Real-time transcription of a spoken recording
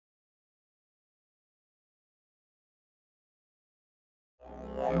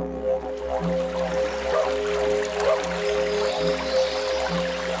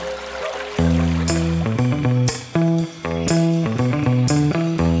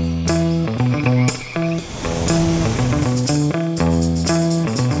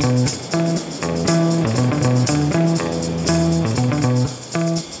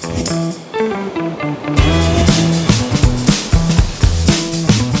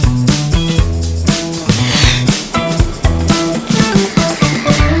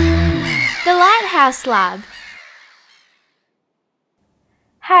Lighthouse Lab.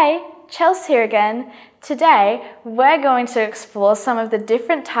 Hey, Chelsea here again. Today, we're going to explore some of the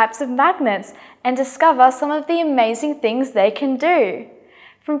different types of magnets and discover some of the amazing things they can do.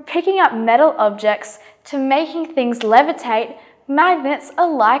 From picking up metal objects to making things levitate, magnets are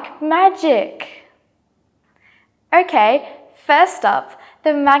like magic. Okay, first up,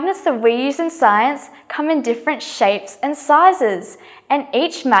 the magnets that we use in science come in different shapes and sizes, and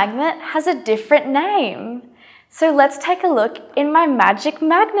each magnet has a different name. So let's take a look in my magic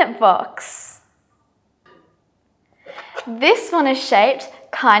magnet box. This one is shaped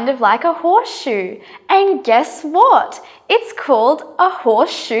kind of like a horseshoe, and guess what? It's called a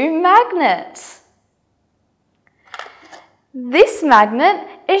horseshoe magnet. This magnet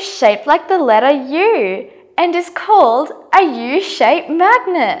is shaped like the letter U and is called a U-shaped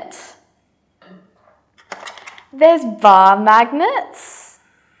magnet. There's bar magnets,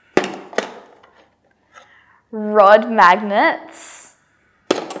 rod magnets,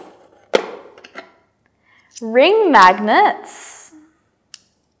 ring magnets,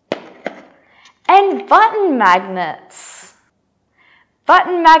 and button magnets.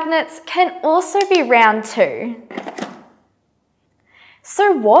 Button magnets can also be round too.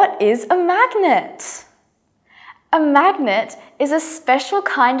 So what is a magnet? A magnet is a special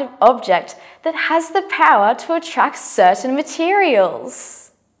kind of object that has the power to attract certain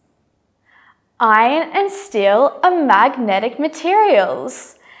materials. Iron and steel are magnetic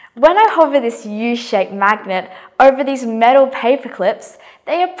materials. When I hover this U-shaped magnet over these metal paper clips,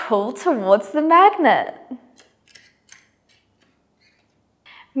 they are pulled towards the magnet.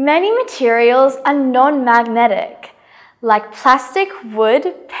 Many materials are non-magnetic, like plastic,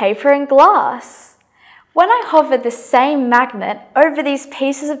 wood, paper, and glass. When I hover the same magnet over these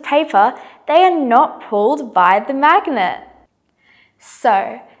pieces of paper, they are not pulled by the magnet.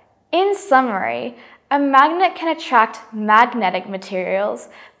 So, in summary, a magnet can attract magnetic materials,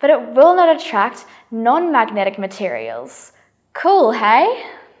 but it will not attract non-magnetic materials. Cool, hey?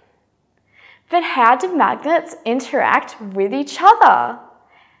 But how do magnets interact with each other?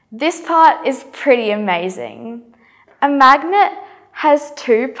 This part is pretty amazing. A magnet has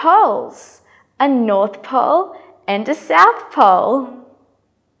two poles, a north pole and a south pole.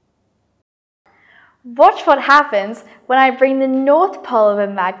 Watch what happens when I bring the north pole of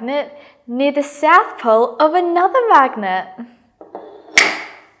a magnet near the south pole of another magnet.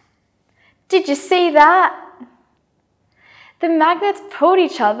 Did you see that? The magnets pulled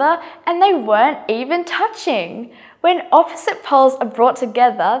each other and they weren't even touching. When opposite poles are brought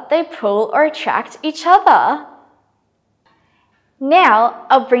together, they pull or attract each other. Now,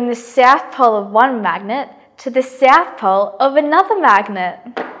 I'll bring the south pole of one magnet to the south pole of another magnet.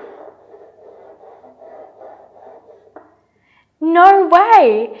 No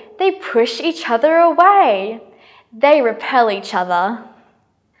way! They push each other away. They repel each other.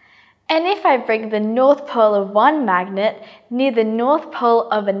 And if I bring the north pole of one magnet near the north pole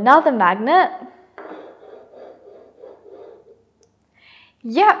of another magnet,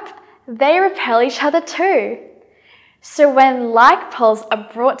 yep, they repel each other too. So when like poles are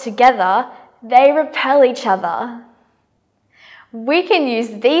brought together, they repel each other. We can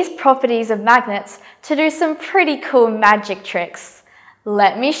use these properties of magnets to do some pretty cool magic tricks.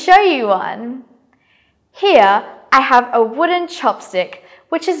 Let me show you one. Here I have a wooden chopstick,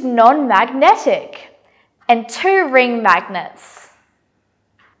 which is non-magnetic, and two ring magnets.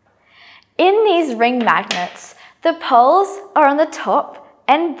 In these ring magnets, the poles are on the top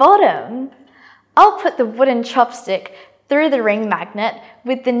and bottom. I'll put the wooden chopstick through the ring magnet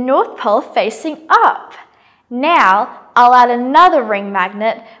with the north pole facing up. Now, I'll add another ring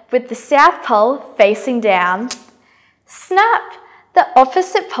magnet with the south pole facing down. Snap! The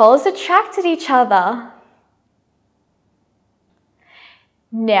opposite poles attracted each other.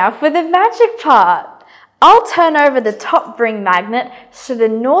 Now for the magic part. I'll turn over the top ring magnet so the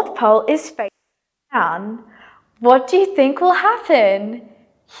north pole is facing down. What do you think will happen?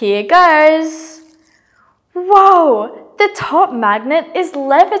 Here goes. Whoa, the top magnet is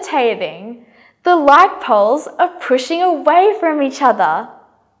levitating. The like poles are pushing away from each other.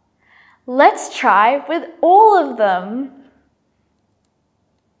 Let's try with all of them.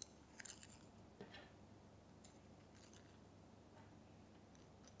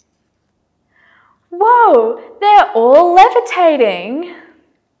 Whoa, they're all levitating!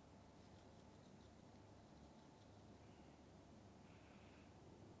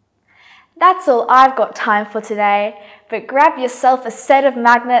 That's all I've got time for today, but grab yourself a set of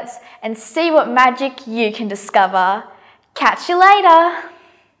magnets and see what magic you can discover. Catch you later!